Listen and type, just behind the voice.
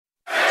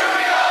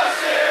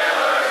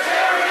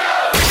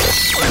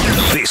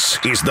This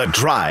is The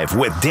Drive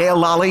with Dale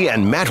Lally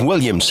and Matt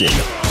Williamson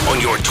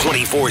on your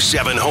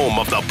 24/7 home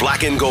of the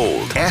black and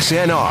gold.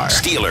 SNR,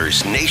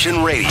 Steelers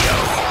Nation Radio.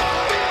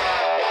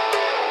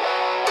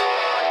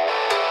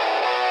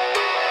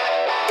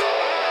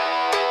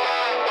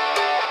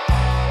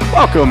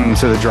 Welcome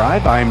to The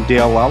Drive. I'm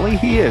Dale Lally.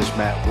 He is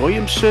Matt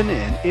Williamson,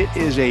 and it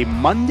is a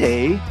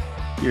Monday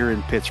here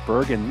in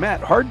Pittsburgh. And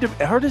Matt, hard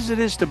as it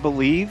is to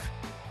believe,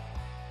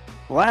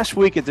 last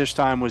week at this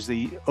time was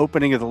the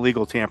opening of the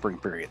legal tampering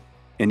period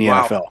in the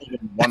NFL.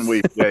 1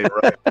 week, yeah, you're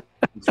right.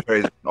 It's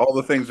crazy. All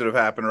the things that have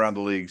happened around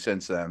the league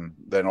since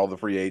then all the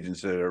free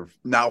agents that have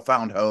now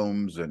found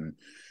homes, and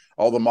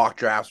all the mock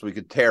drafts we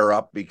could tear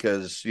up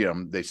because,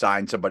 they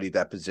signed somebody at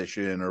that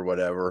position or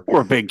whatever.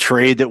 Or a big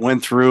trade that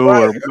went through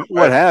or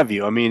what have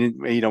you. I mean,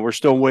 we're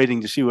still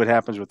waiting to see what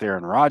happens with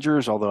Aaron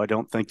Rodgers, although I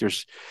don't think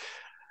there's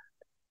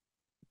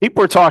 –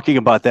 people are talking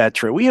about that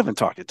trade. We haven't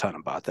talked a ton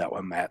about that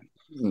one, Matt.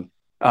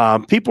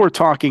 People are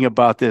talking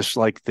about this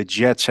like the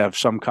Jets have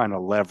some kind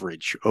of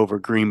leverage over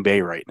Green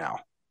Bay right now.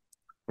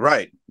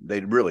 Right. They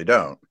really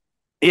don't.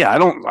 Yeah, I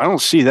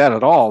don't see that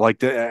at all.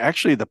 Like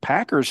actually the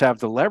Packers have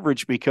the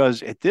leverage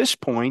because at this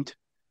point,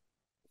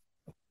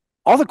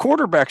 all the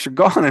quarterbacks are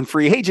gone in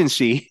free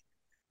agency.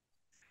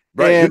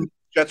 Right. And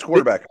Jets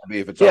quarterback will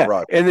be if it's all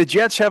right. And the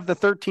Jets have the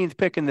 13th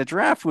pick in the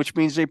draft, which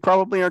means they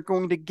probably aren't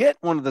going to get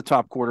one of the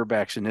top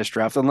quarterbacks in this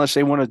draft unless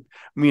they want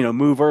to,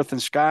 move earth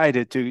and sky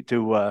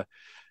to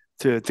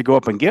go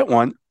up and get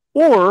one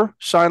or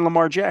sign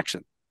Lamar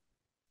Jackson.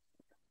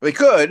 They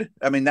could.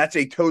 I mean, that's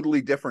a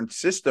totally different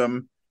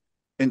system.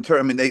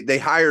 They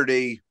hired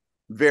a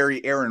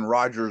very Aaron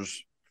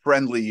Rodgers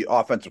friendly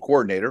offensive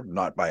coordinator,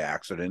 not by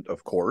accident,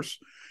 of course.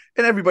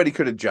 And everybody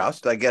could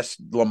adjust. I guess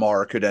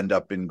Lamar could end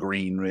up in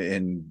green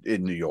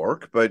in New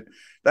York, but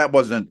that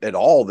wasn't at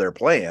all their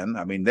plan.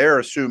 I mean, they're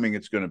assuming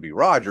it's going to be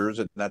Rodgers,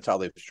 and that's how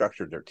they've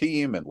structured their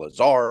team, and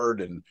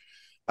Lazard. And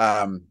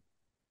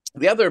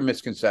the other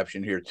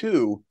misconception here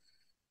too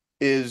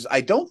is I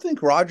don't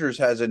think Rodgers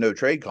has a no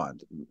trade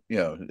contract.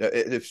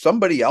 If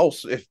somebody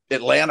else, if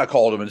Atlanta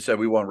called him and said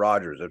we want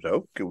Rodgers,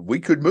 we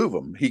could move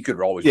him. He could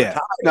always retire.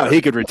 No,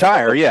 he could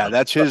retire. Yeah,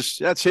 that's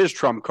his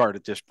trump card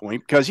at this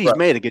point because he's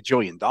made a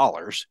gajillion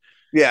dollars.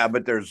 Yeah,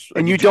 but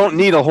you don't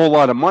need a whole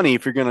lot of money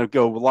if you're going to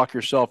go lock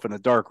yourself in a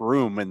dark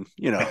room and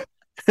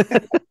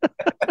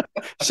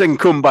sing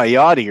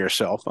Kumbaya to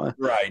yourself. Huh?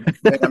 Right.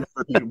 And I'm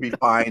sure he'll be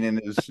fine in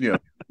his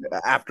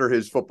after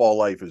his football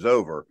life is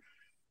over.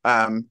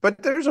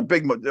 But there's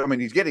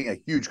he's getting a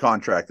huge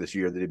contract this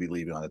year that he'd be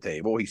leaving on the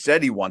table. He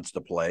said he wants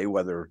to play,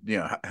 whether,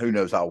 who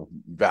knows how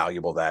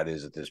valuable that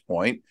is at this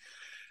point.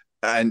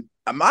 And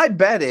my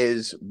bet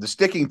is the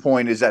sticking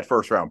point is that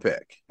first round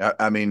pick.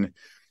 I mean,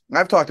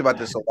 I've talked about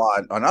this a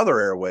lot on other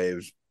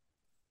airwaves.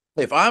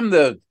 If I'm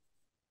the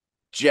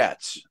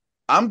Jets,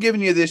 I'm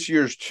giving you this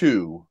year's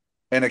 2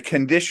 and a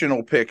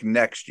conditional pick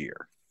next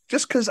year,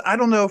 just because I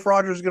don't know if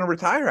Rodgers is going to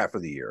retire after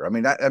the year. I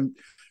mean,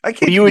 I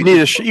can't. You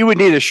would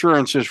need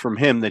assurances from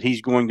him that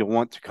he's going to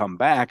want to come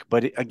back.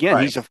 But again,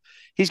 right.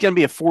 he's going to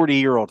be a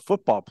 40-year-old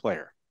football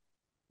player.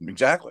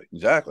 Exactly.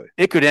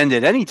 It could end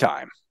at any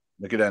time.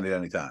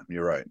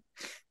 You're right.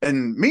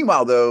 And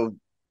meanwhile, though,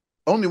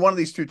 only one of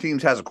these two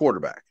teams has a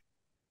quarterback,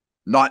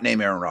 not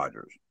named Aaron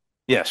Rodgers.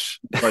 Yes.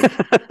 Like,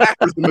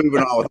 Packers are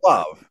moving on with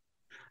Love,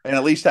 and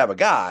at least have a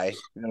guy.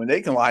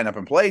 They can line up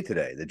and play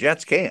today. The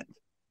Jets can't.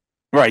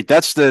 Right.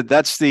 That's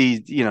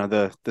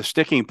the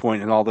sticking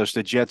point in all this.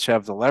 The Jets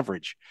have the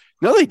leverage.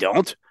 No, they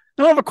don't.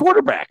 They don't have a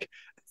quarterback.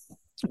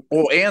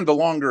 Well, and the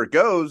longer it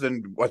goes,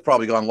 and what's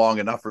probably gone long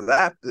enough for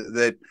that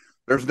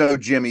there's no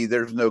Jimmy,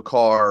 there's no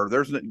Carr,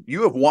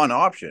 you have one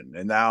option,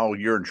 and now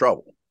you're in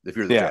trouble if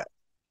you're the Jets.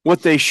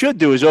 What they should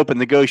do is open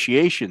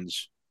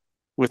negotiations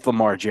with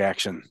Lamar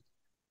Jackson,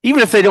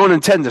 even if they don't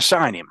intend to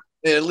sign him.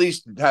 At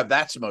least have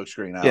that smoke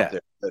screen out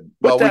there.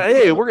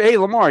 Hey,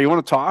 Lamar, you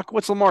want to talk?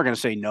 What's Lamar going to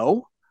say?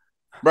 No.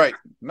 Right.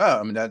 No,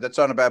 I mean, that's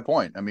not a bad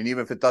point. I mean,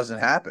 even if it doesn't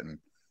happen,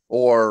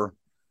 or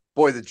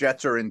boy, the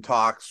Jets are in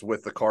talks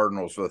with the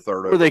Cardinals for the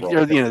third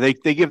overall.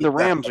 They give the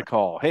Rams a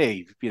call.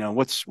 Hey,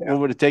 what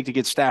would it take to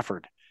get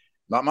Stafford?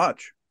 Not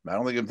much. I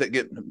don't think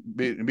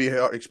it'd be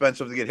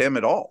expensive to get him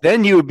at all.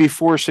 Then you would be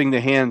forcing the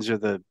hands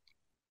of the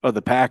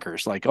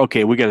Packers. Like,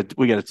 okay, we got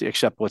to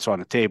accept what's on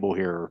the table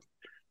here.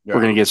 Yeah.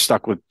 We're going to get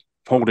stuck with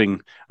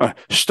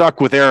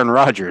Aaron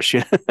Rodgers.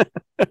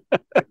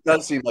 It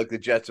does seem like the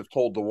Jets have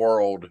told the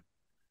world.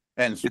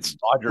 And it's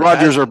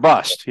Rodgers or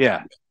bust,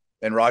 yeah.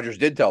 And Rodgers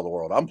did tell the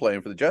world, I'm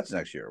playing for the Jets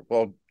next year.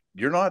 Well,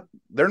 they're not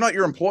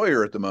your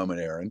employer at the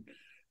moment, Aaron.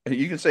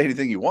 You can say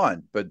anything you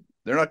want, but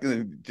they're not going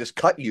to just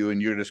cut you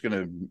and you're just going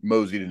to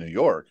mosey to New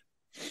York.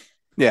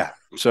 Yeah.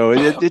 So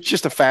it's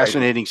just a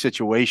fascinating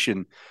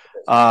situation.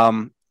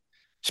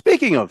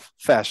 Speaking of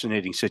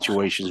fascinating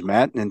situations,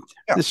 Matt, and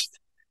this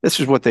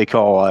is what they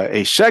call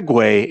a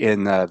segue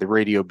in the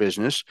radio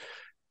business.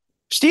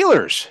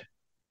 Steelers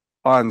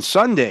on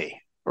Sunday,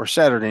 or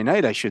Saturday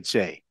night, I should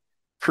say,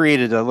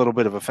 created a little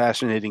bit of a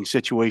fascinating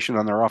situation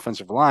on their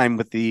offensive line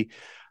with the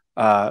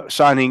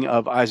signing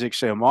of Isaac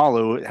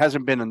Seumalo. It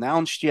hasn't been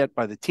announced yet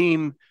by the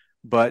team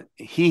but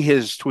he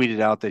has tweeted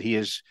out that he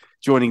is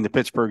joining the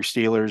Pittsburgh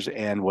Steelers,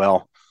 and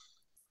well,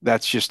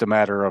 that's just a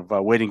matter of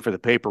waiting for the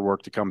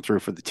paperwork to come through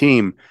for the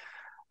team.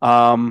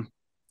 I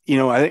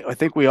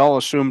think we all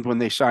assumed when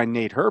they signed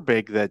Nate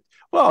Herbig that,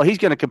 well, he's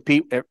going to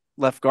compete at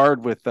left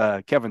guard with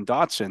Kevin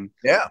Dotson.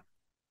 Yeah.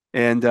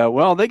 And,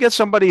 they get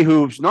somebody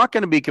who's not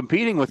going to be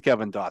competing with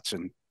Kevin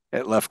Dotson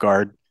at left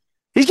guard.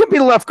 He's going to be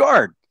the left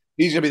guard.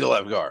 He's going to be the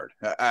left guard.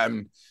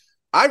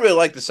 I really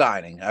like the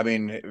signing. I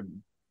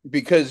mean,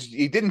 because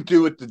he didn't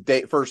do it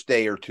the first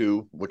day or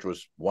two, which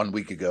was 1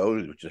 week ago,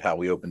 which is how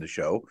we opened the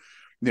show,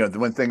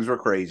 when things were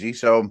crazy.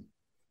 So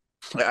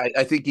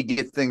I think you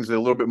get things a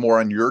little bit more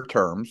on your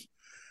terms.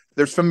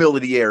 There's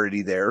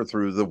familiarity there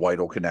through the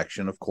Whittle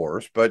connection, of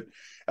course, but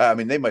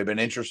they might have been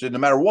interested no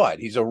matter what.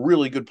 He's a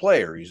really good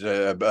player. He's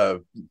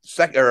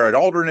an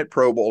alternate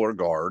Pro Bowler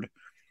guard.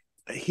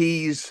 I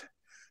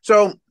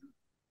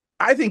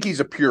think he's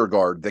a pure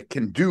guard that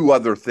can do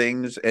other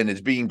things and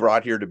is being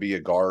brought here to be a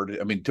guard.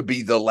 I mean, to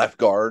be the left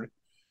guard,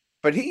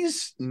 but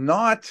he's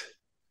not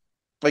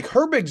like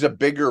Herbig's a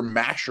bigger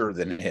masher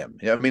than him.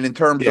 I mean, in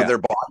terms of their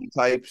body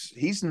types,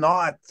 he's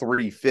not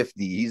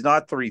 350. He's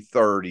not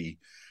 330.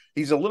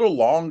 He's a little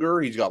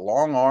longer. He's got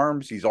long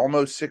arms. He's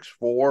almost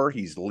 6'4".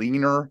 He's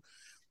leaner.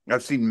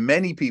 I've seen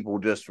many people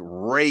just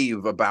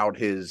rave about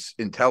his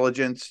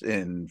intelligence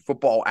and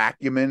football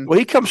acumen. Well,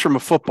 he comes from a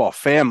football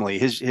family.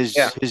 His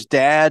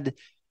dad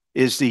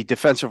is the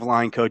defensive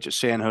line coach at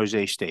San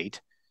Jose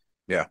State.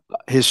 Yeah.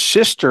 His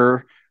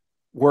sister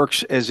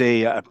works as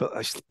I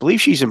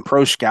believe she's in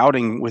pro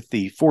scouting with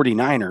the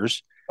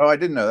 49ers. Oh, I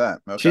didn't know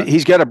that. Okay.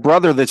 He's got a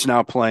brother that's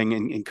now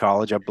playing in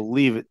college. I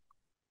believe it.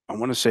 I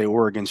want to say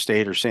Oregon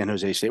State or San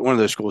Jose State, one of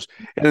those schools,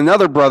 and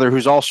another brother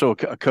who's also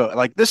a coach.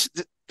 Like this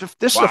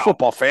is a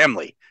football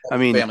family. I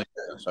mean, family.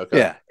 Okay.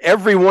 Yeah,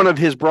 every one of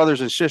his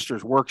brothers and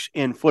sisters works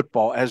in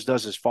football, as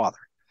does his father.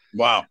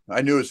 Wow,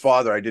 I knew his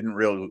father. I didn't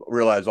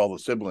realize all the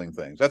sibling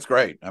things. That's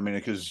great. I mean,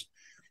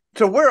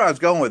 so where I was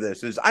going with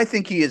this is, I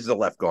think he is the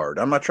left guard.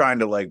 I'm not trying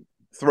to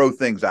throw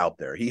things out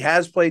there. He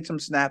has played some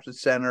snaps at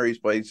center. He's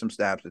played some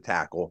snaps at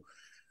tackle,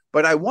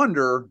 but I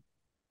wonder.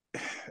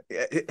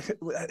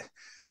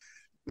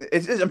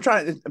 I'm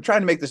trying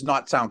to make this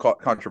not sound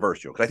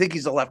controversial, because I think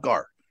he's a left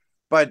guard,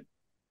 but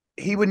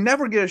he would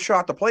never get a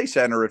shot to play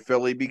center at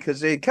Philly because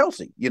they had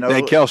Kelsey. They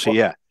had Kelsey,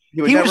 yeah.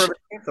 He would never have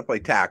a chance to play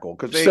tackle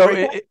because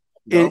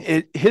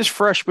in his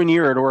freshman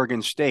year at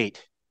Oregon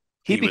State,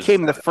 he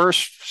became the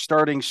first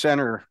starting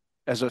center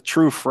as a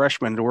true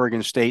freshman at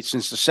Oregon State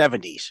since the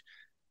 70s.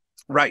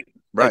 Right.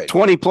 Like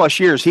 20 plus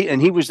years.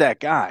 He was that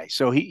guy.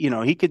 So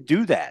he could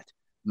do that.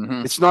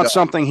 Mm-hmm. It's not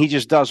something he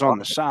just does on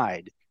the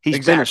side.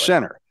 He's been a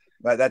center.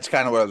 That's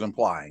kind of what I was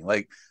implying.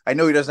 I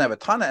know he doesn't have a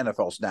ton of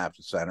NFL snaps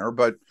at center,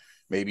 but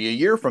maybe a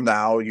year from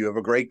now you have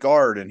a great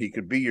guard and he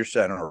could be your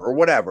center or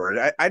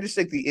whatever. I just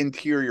think the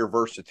interior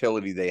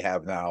versatility they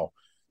have now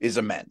is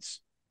immense.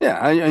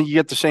 Yeah, you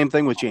get the same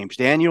thing with James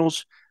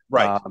Daniels.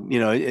 Right.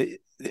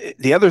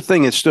 The other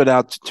thing that stood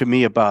out to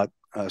me about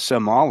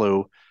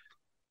Seumalo,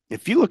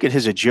 if you look at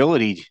his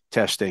agility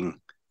testing,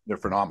 they're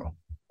phenomenal.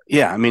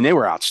 Yeah, I mean, they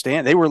were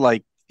outstanding. They were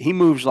he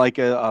moves like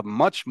a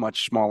much,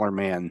 much smaller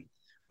man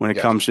when it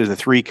comes to the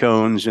three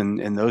cones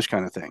and those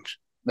kind of things.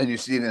 And you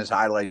see it in his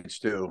highlights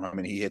too. I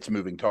mean, he hits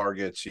moving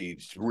targets.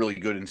 He's really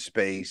good in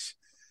space.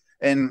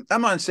 And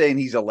I'm not saying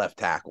he's a left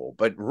tackle,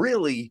 but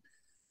really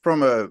from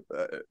the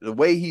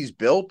way he's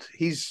built,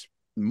 he's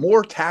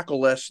more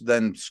tackle-less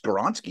than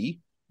Skoronski.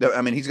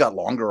 I mean, he's got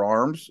longer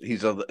arms.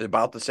 He's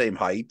about the same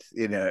height.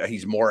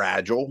 He's more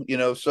agile,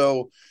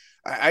 so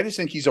I just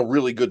think he's a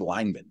really good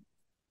lineman.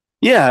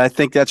 Yeah, I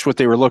think that's what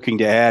they were looking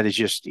to add, is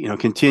just,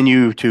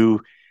 continue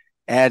to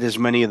add as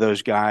many of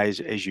those guys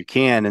as you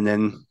can, and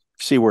then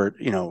see where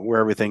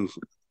everything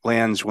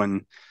lands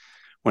when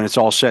it's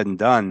all said and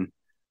done.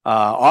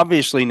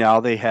 Obviously now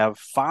they have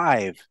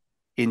 5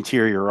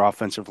 interior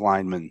offensive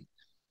linemen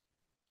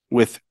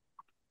with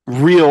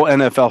real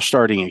NFL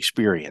starting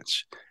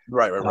experience.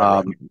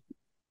 Right.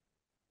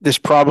 This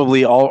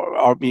probably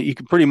all you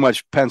can pretty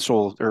much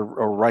pencil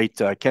or write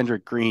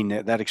Kendrick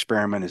Green. That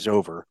experiment is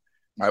over,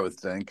 I would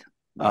think.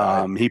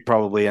 He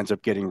probably ends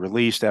up getting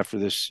released after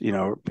this,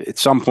 at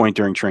some point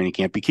during training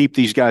camp. You keep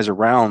these guys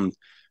around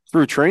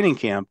through training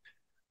camp,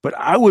 but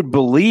I would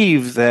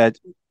believe that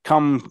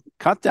come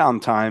cut down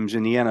times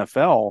in the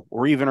NFL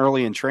or even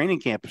early in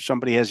training camp, if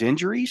somebody has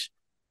injuries,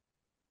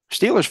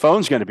 Steelers'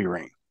 phone's going to be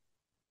ringing.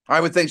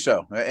 I would think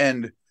so.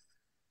 And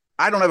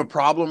I don't have a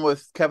problem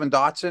with Kevin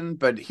Dotson,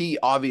 but he's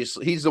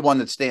the one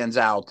that stands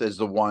out as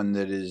the one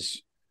that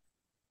is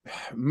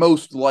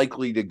most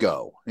likely to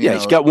go.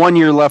 He's got 1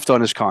 year left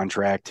on his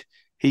contract.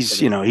 He's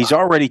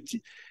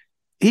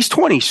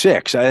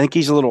 26. I think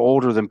he's a little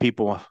older than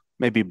people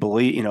maybe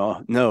believe,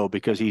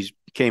 because he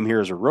came here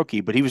as a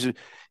rookie, but he was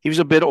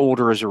a bit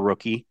older as a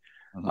rookie.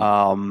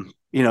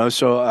 Mm-hmm.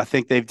 So I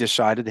think they've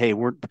decided, hey,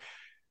 we're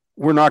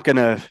not going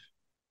to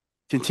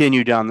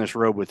continue down this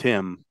road with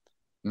him.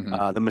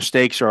 Mm-hmm. The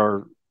mistakes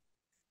are,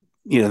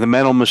 the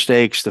mental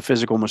mistakes, the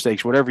physical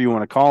mistakes, whatever you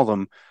want to call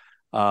them,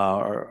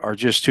 are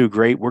just too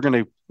great. We're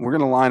gonna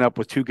line up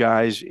with two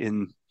guys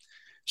in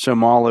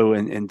Somalu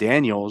and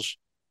Daniels,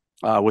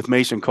 with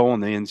Mason Cole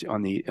on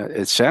the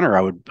at center.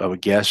 I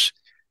would guess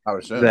I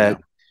would assume,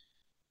 that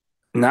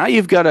now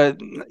you've got a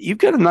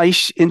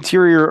nice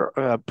interior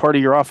part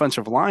of your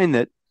offensive line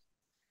that,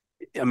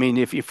 I mean,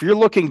 if you're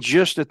looking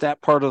just at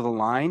that part of the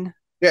line,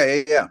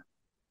 yeah.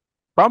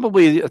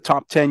 probably a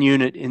top 10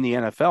 unit in the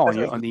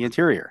NFL on the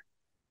interior.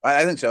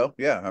 I think so.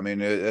 Yeah, I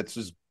mean, it's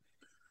just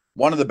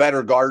one of the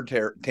better guard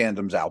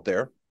tandems out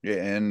there,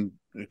 and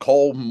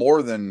Cole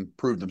more than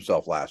proved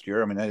himself last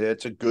year. I mean,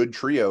 it's a good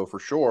trio for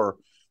sure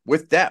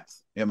with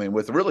depth. I mean,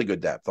 with really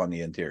good depth on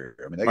the interior.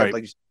 I mean, they got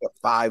like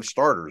 5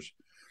 starters.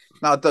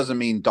 Now, it doesn't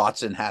mean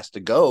Dotson has to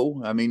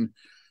go. I mean,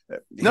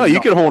 no,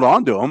 you can hold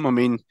on to him. I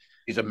mean,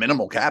 he's a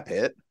minimal cap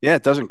hit. Yeah,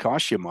 it doesn't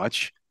cost you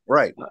much.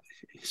 Right.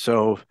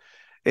 So,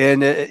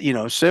 and,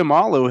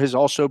 Somalu has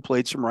also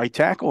played some right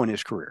tackle in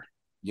his career.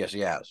 Yes, he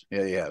has.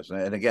 Yeah, he has.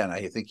 And again,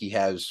 I think he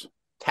has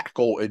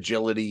tackle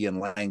agility and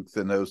length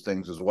and those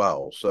things as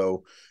well.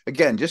 So,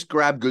 again, just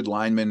grab good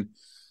linemen.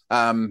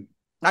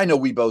 I know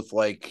we both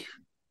like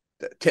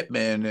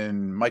Tippmann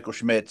and Michael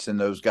Schmitz and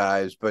those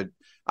guys, but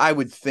I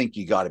would think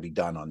you got to be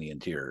done on the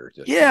interior.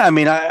 Yeah, I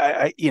mean,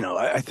 I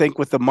think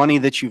with the money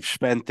that you've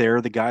spent there,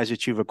 the guys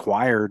that you've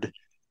acquired,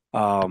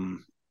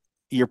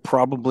 you're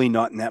probably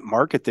not in that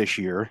market this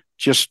year,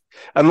 just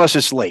unless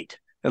it's late,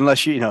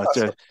 unless it's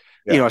a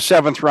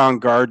 7th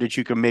round guard that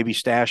you can maybe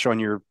stash on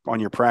your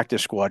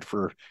practice squad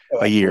for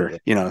a year,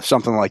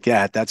 something like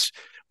that.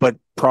 But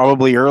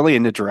probably early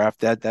in the draft,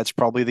 that's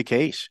probably the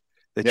case.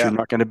 That you're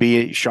not going to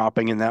be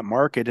shopping in that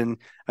market. And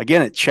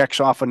again, it checks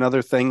off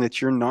another thing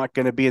that you're not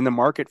going to be in the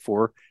market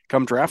for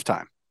come draft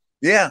time.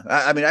 Yeah.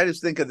 I mean, I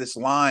just think of this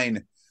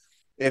line.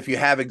 If you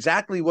have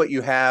exactly what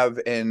you have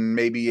and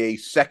maybe a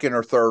 2nd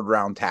or 3rd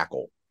round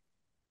tackle,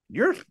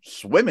 you're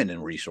swimming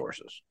in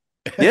resources.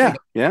 Yeah.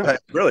 Yeah. You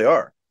really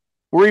are.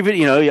 Or even,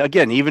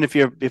 again, even if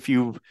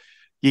you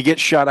get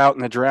shut out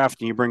in the draft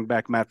and you bring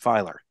back Matt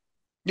Filer.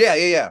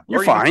 Yeah.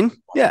 You're fine.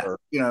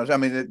 I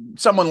mean,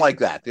 someone like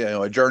that,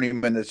 a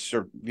journeyman that's,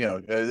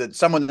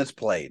 someone that's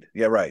played.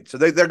 Yeah, right. So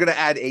they're going to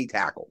add a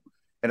tackle,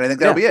 and I think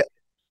that'll be it.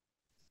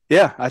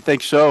 Yeah, I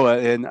think so.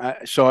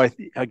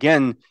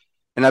 Again,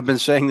 and I've been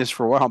saying this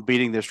for a while,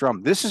 beating this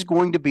drum. This is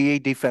going to be a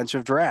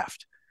defensive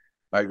draft.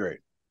 I agree.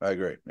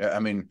 I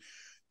mean,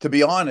 to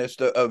be honest,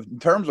 in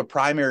terms of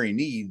primary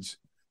needs,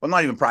 well,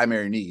 not even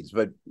primary needs,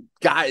 but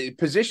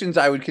positions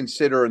I would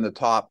consider in the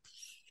top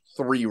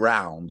 3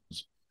 rounds.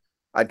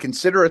 I'd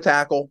consider a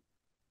tackle.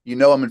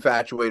 I'm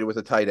infatuated with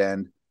a tight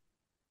end.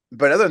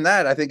 But other than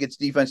that, I think it's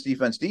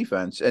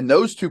defense. And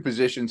those 2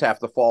 positions have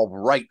to fall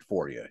right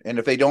for you. And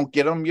if they don't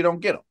get them, you don't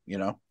get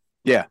them,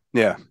 Yeah.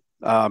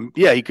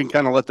 You can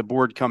kind of let the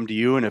board come to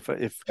you. And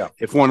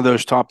if one of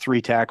those top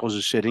 3 tackles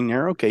is sitting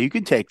there, okay, you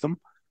can take them.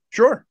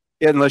 Sure.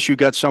 Unless you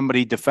got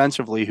somebody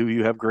defensively who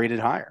you have graded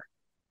higher.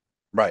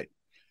 Right.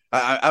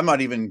 I'm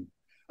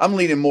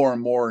leaning more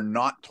and more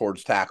not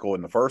towards tackle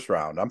in the 1st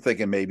round. I'm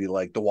thinking maybe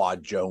like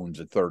Dawad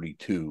Jones at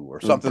 32 or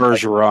something.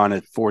 Bergeron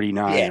at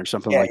 49 or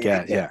something like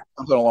that. Yeah.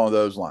 Something along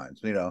those lines,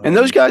 And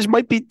those guys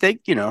might be,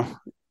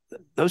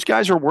 those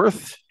guys are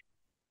worth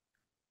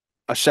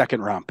a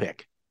 2nd round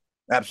pick.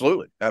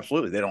 Absolutely.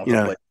 They don't have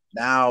to play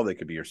now. They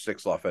could be your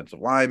 6th offensive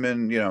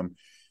lineman.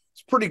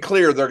 It's pretty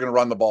clear they're going to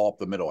run the ball up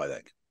the middle, I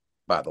think.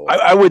 By the way,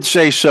 I would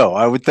say so.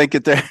 I would think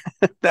that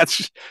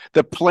that's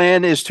the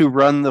plan is to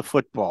run the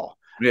football.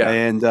 Yeah.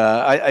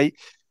 And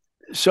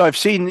so I've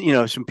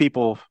seen, some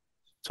people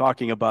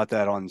talking about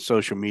that on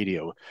social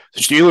media.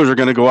 The Steelers are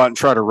going to go out and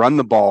try to run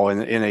the ball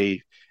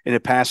in a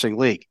passing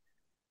league.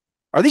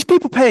 Are these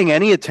people paying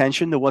any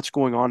attention to what's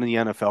going on in the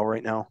NFL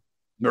right now?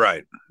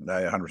 Right.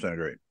 I 100%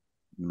 agree.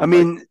 I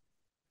mean,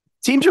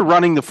 teams are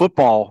running the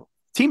football.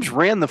 Teams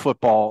ran the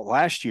football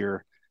last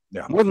year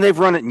more than they've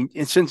run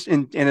it since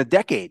in a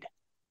decade.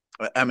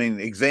 I mean,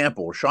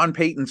 example, Sean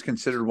Payton's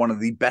considered one of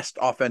the best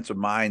offensive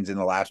minds in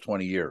the last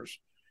 20 years.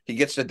 He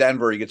gets to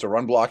Denver, he gets a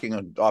run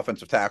blocking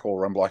offensive tackle,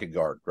 run blocking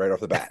guard right off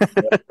the bat.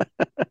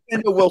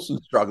 And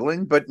Wilson's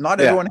struggling, but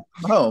not everyone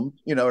at home.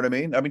 You know what I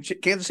mean? I mean,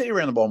 Kansas City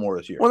ran the ball more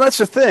this year. Well, that's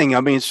the thing.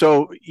 I mean,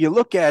 so you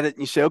look at it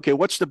and you say, okay,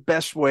 what's the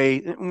best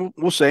way?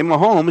 We'll say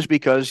Mahomes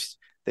because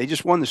they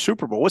just won the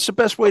Super Bowl. What's the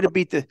best way to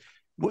beat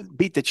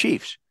the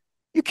Chiefs?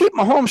 You keep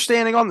Mahomes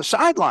standing on the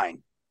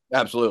sideline.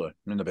 Absolutely.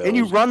 And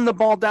you run the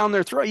ball down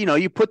their throat.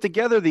 You put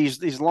together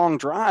these long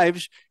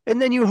drives,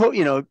 and then you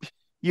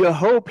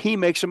hope he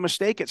makes a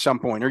mistake at some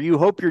point, or you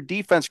hope your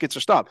defense gets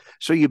a stop.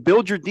 So you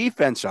build your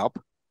defense up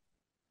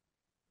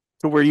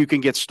to where you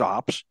can get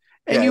stops,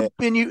 and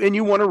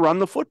you want to run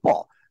the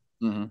football.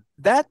 Mm-hmm.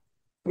 That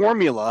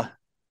formula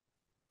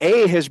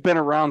has been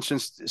around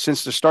since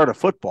the start of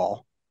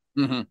football.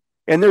 Mm-hmm.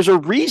 And there's a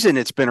reason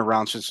it's been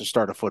around since the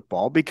start of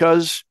football,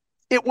 because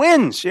it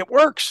wins. It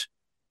works.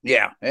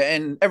 Yeah,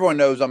 and everyone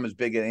knows I'm as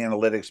big an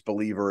analytics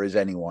believer as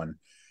anyone,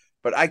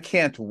 but I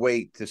can't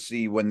wait to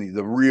see when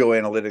the real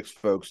analytics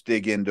folks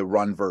dig into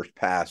run versus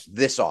pass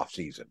this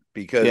offseason,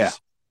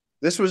 because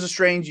this was a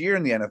strange year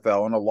in the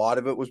NFL, and a lot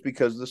of it was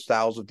because of the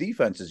styles of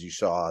defenses you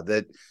saw.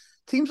 That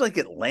teams like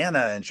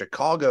Atlanta and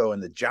Chicago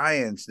and the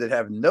Giants that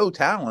have no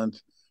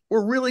talent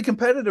were really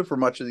competitive for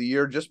much of the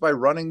year just by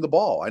running the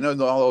ball. I know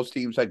all those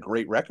teams had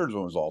great records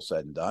when it was all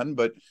said and done,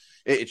 but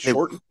it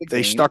shortened the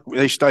game.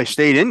 They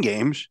stayed in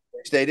games.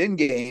 They stayed in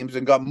games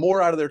and got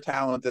more out of their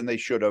talent than they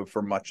should have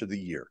for much of the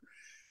year.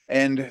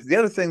 And the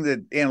other thing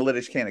that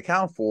analytics can't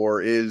account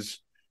for is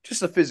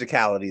just the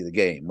physicality of the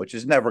game, which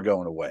is never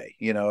going away.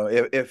 You know,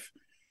 if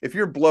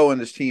you're blowing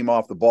this team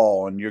off the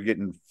ball and you're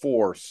getting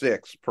 4,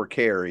 6 per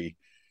carry,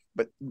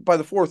 but by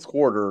the fourth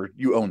quarter,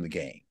 you own the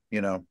game, you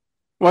know?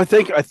 Well, I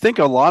think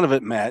a lot of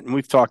it, Matt, and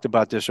we've talked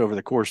about this over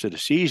the course of the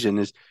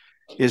season,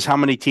 is how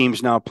many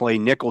teams now play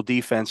nickel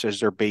defense as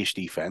their base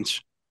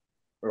defense.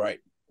 Right.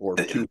 Or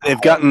the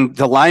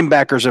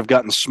linebackers have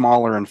gotten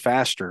smaller and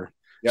faster.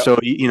 Yep. So,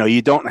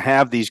 you don't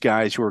have these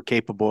guys who are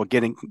capable of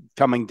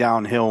coming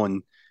downhill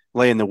and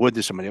laying the wood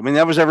to somebody. I mean,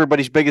 that was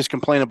everybody's biggest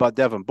complaint about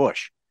Devin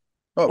Bush.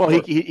 Oh, well,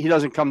 he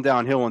doesn't come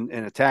downhill and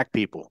attack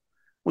people.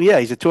 Well, yeah,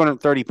 he's a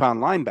 230-pound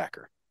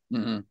linebacker.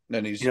 Mm-hmm.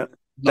 And he's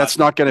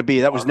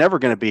that was never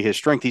going to be his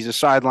strength. He's a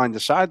sideline to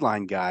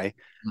sideline guy.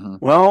 Mm-hmm.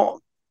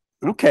 Well,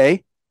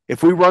 okay.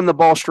 If we run the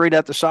ball straight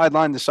at the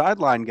sideline to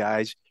sideline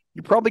guys,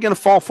 you're probably going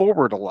to fall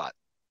forward a lot.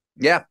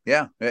 Yeah.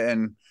 Yeah.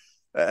 And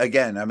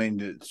again, I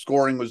mean,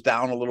 scoring was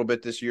down a little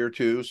bit this year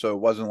too. So it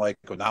wasn't like,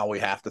 now we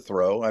have to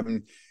throw. I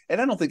mean,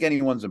 and I don't think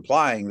anyone's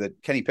implying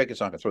that Kenny Pickett's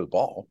not going to throw the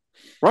ball.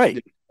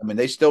 Right. I mean,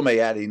 they still may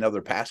add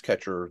another pass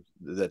catcher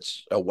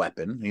that's a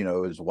weapon,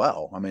 as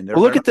well. I mean,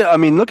 look at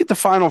the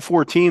final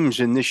 4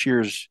 teams in this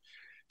year's.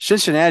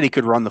 Cincinnati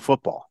could run the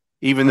football,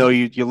 even though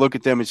you look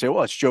at them and say,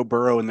 well, it's Joe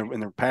Burrow in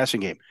their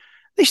passing game.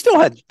 They still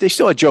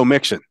had Joe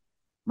Mixon.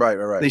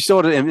 Right. They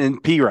still had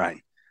in P.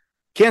 Ryan.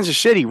 Kansas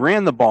City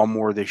ran the ball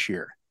more this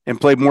year and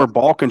played more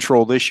ball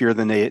control this year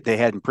than they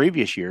had in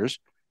previous years.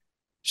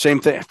 Same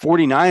thing.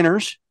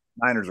 49ers.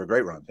 Niners are a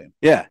great run team.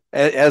 Yeah,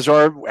 as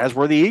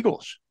were the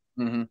Eagles.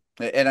 Mm-hmm.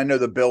 And I know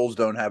the Bills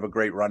don't have a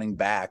great running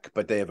back,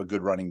 but they have a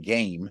good running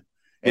game.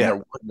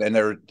 And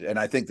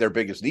I think their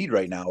biggest need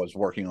right now is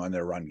working on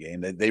their run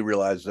game. They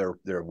realize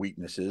their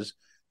weaknesses.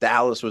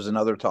 Dallas was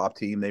another top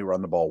team. They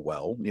run the ball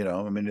well.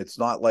 I mean, it's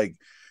not like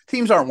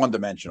teams aren't one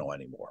dimensional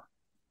anymore.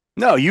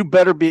 No, you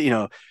better be,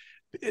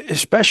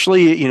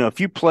 especially, if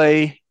you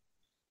play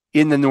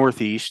in the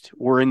Northeast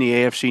or in the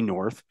AFC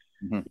North,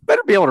 you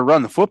better be able to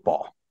run the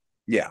football.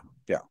 Yeah.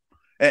 Yeah.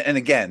 And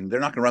again, they're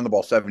not going to run the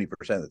ball 70%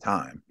 of the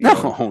time.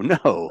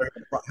 No.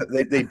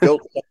 They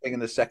built something in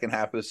the second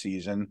half of the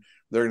season.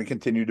 They're going to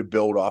continue to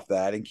build off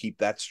that and keep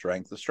that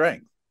strength the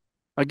strength.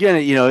 Again,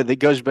 it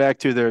goes back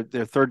to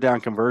their third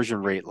down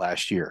conversion rate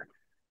last year.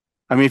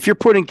 I mean, if you're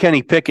putting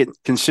Kenny Pickett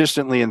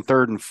consistently in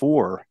 3rd and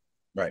 4,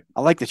 right,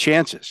 I like the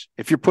chances.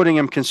 If you're putting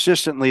him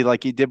consistently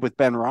like he did with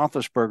Ben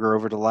Roethlisberger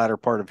over the latter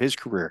part of his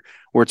career,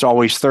 where it's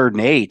always 3rd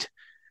and 8,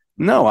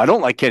 no, I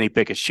don't like Kenny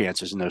Pickett's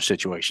chances in those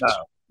situations.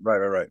 No.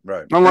 Right.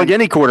 I don't like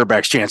any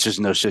quarterback's chances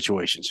in those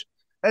situations.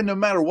 And no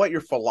matter what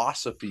your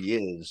philosophy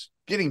is,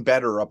 getting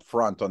better up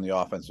front on the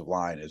offensive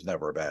line is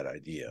never a bad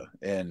idea.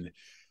 And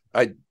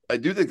I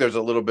do think there's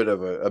a little bit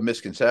of a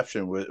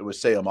misconception with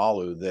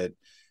Seumalo that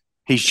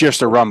he's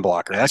just a run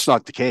blocker. That's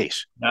not the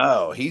case.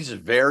 No, he's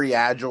very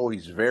agile.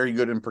 He's very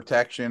good in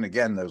protection.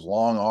 Again, those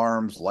long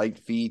arms, light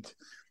feet.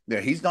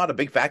 He's not a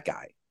big fat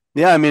guy.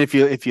 Yeah, I mean, if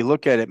you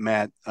look at it,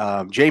 Matt,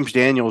 James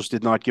Daniels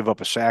did not give up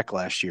a sack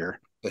last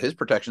year. His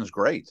protection is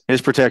great.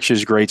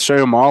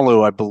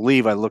 Seumalo, I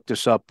believe, I looked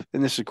this up,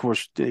 and this is, of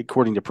course,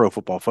 according to Pro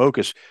Football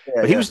Focus.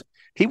 But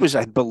he was,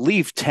 I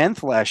believe,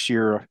 10th last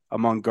year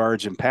among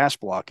guards in pass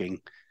blocking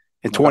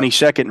and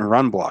 22nd in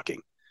run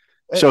blocking.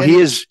 So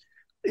he's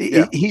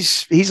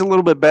a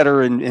little bit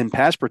better in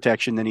pass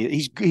protection than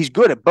he's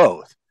good at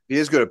both. He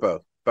is good at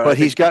both. But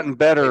he's gotten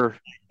better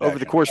over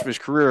the course of his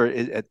career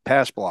at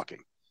pass blocking.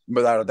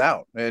 Without a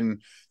doubt.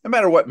 And no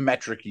matter what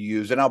metric you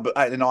use, and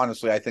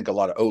honestly, I think a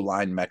lot of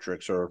O-line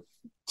metrics are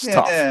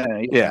tough.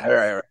 Right.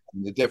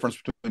 The difference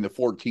between the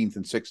 14th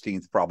and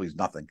 16th probably is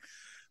nothing.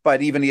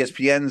 But even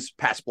ESPN's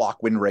pass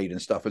block win rate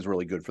and stuff is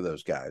really good for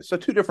those guys. So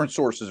 2 different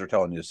sources are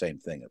telling you the same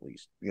thing, at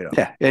least.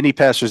 Yeah, and he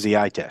passes the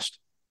eye test.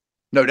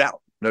 No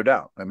doubt.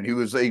 I mean, he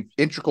was an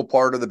integral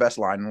part of the best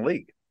line in the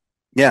league.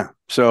 Yeah.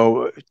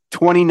 So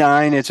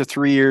 29, it's a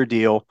 3-year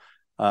deal.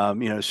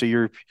 So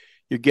you're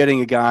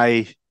getting a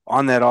guy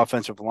on that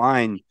offensive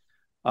line.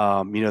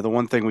 The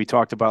one thing we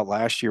talked about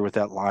last year with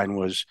that line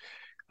was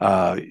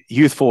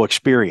youthful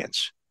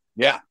experience.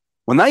 Yeah.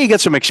 Well, now you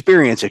get some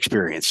experience.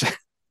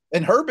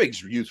 And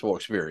Herbig's youthful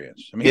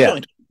experience. I mean, he's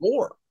only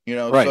 24,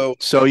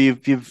 Right. So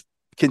you've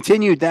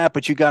continued that,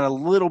 but you got a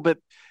little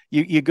bit.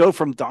 You go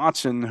from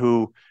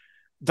Dotson,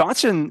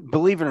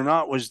 believe it or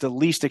not, was the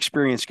least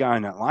experienced guy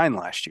on that line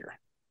last year.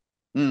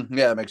 Yeah,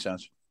 that makes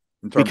sense.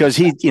 Because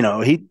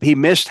he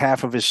missed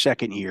half of his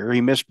second year.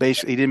 He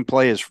didn't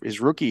play his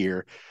rookie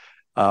year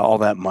all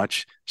that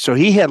much. So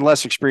he had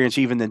less experience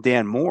even than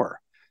Dan Moore.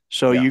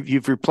 So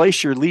you've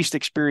replaced your least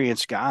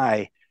experienced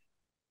guy,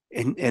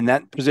 and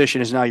that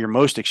position is now your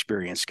most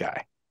experienced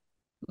guy.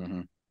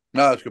 Mm-hmm.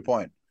 No, that's a good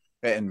point.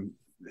 And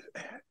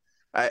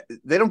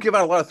they don't give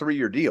out a lot of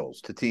 3-year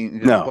deals to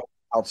teams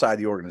outside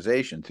the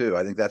organization, too.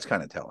 I think that's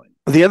kind of telling.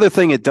 The other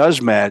thing it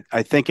does, Matt,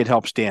 I think it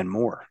helps Dan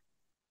Moore.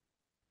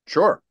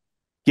 Sure.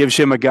 Gives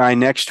him a guy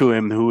next to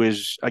him who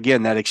is,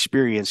 again, that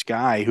experienced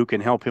guy who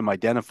can help him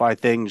identify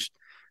things,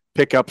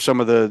 pick up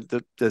some of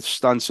the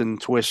stunts and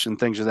twists and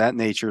things of that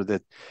nature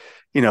that,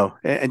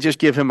 and just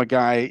give him a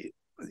guy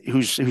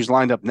who's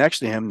lined up next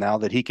to him now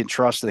that he can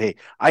trust that, hey,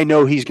 I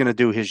know he's going to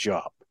do his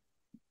job.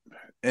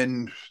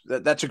 And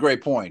that's a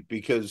great point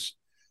because,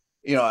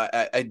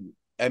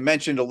 I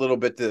mentioned a little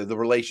bit the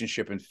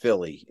relationship in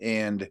Philly,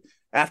 and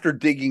after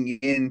digging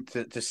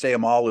into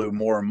Seumalo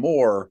more and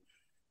more,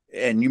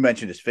 and you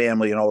mentioned his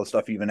family and all the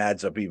stuff even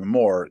adds up even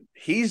more.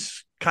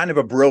 He's kind of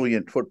a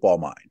brilliant football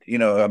mind.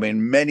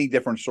 Many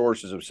different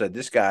sources have said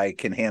this guy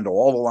can handle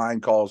all the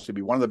line calls to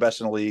be one of the best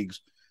in the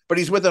leagues, but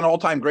he's with an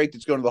all-time great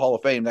that's going to the Hall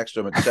of Fame next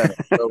to him at center.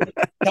 So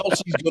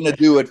Kelsey's going to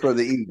do it for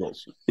the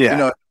Eagles.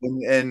 Yeah.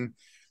 And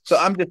so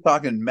I'm just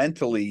talking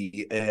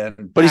mentally.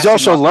 But he's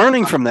also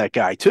learning from that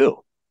guy too.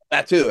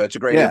 That too. That's a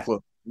great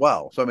influence.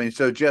 Well,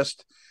 so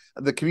just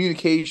the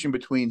communication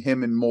between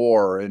him and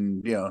Moore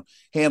and,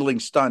 handling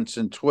stunts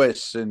and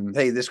twists and,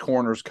 hey, this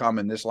corner's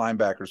coming, this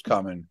linebacker's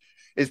coming,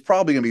 is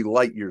probably going to be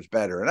light years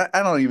better. And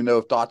I don't even know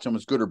if Dotson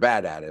was good or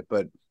bad at it,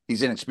 but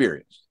he's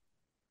inexperienced.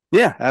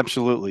 Yeah,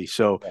 absolutely.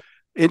 So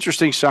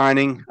interesting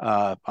signing,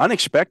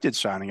 unexpected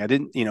signing. I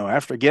didn't,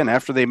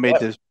 after they made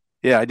this,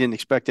 I didn't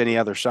expect any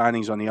other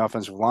signings on the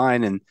offensive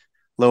line, and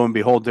lo and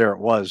behold, there it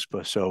was.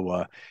 But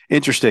so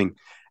interesting.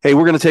 Hey,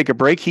 we're going to take a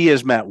break. He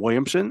is Matt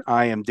Williamson.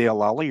 I am Dale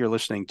Lally. You're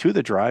listening to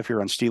The Drive here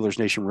on Steelers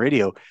Nation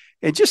Radio.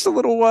 And just a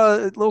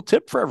little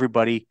tip for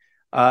everybody.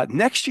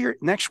 Next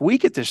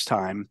week at this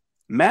time,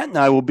 Matt and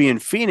I will be in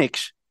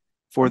Phoenix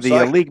for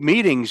the league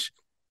meetings.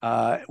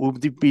 We'll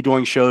be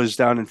doing shows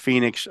down in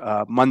Phoenix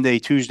Monday,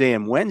 Tuesday,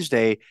 and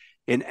Wednesday.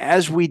 And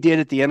as we did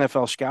at the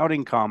NFL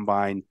Scouting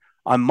Combine,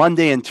 on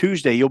Monday and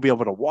Tuesday, you'll be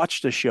able to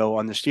watch the show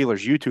on the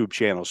Steelers YouTube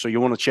channel. So you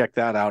want to check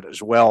that out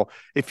as well.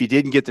 If you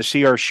didn't get to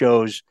see our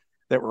shows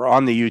that were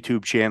on the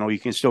YouTube channel, you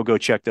can still go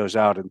check those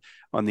out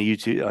on the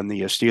YouTube, on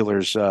the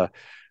Steelers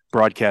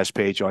broadcast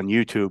page on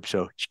YouTube.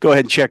 So go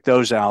ahead and check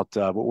those out.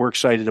 But we're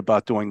excited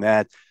about doing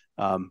that.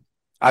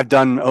 I've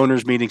done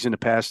owners meetings in the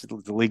past,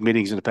 the league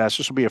meetings in the past.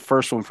 This will be a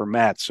first one for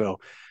Matt. So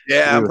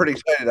yeah, I'm pretty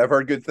excited. I've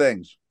heard good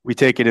things. We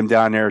taking him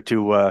down there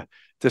to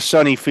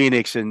sunny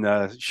Phoenix and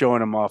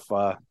showing him off.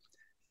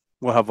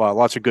 We'll have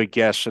lots of good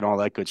guests and all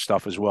that good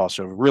stuff as well.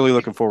 So really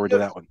looking forward to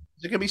that one.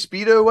 Is it going to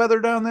be Speedo weather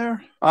down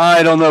there?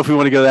 I don't know if we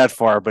want to go that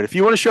far, but if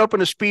you want to show up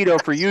in a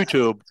Speedo for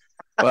YouTube,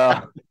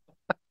 well,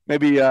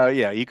 maybe,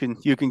 you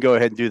can go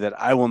ahead and do that.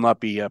 I will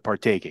not be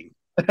partaking.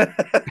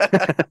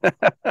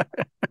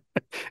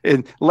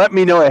 And let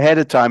me know ahead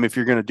of time if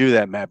you're going to do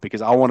that, Matt,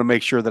 because I want to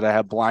make sure that I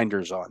have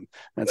blinders on.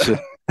 That's it.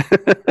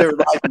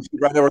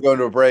 Right now we're going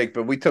to a break,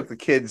 but we took the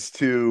kids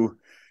to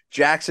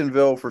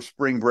Jacksonville for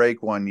spring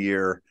break one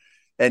year.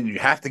 And you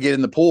have to get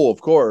in the pool, of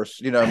course.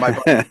 My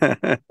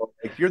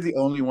like, you're the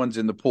only ones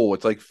in the pool.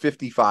 It's like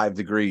 55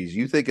 degrees.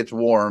 You think it's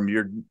warm.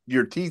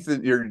 Your teeth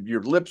and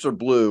your lips are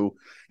blue.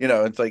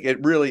 It's like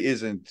it really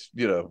isn't,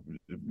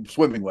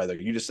 swimming weather.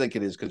 You just think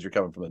it is because you're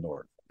coming from the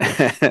north.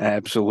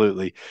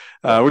 Absolutely.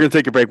 We're going to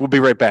take a break. We'll be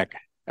right back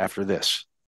after this.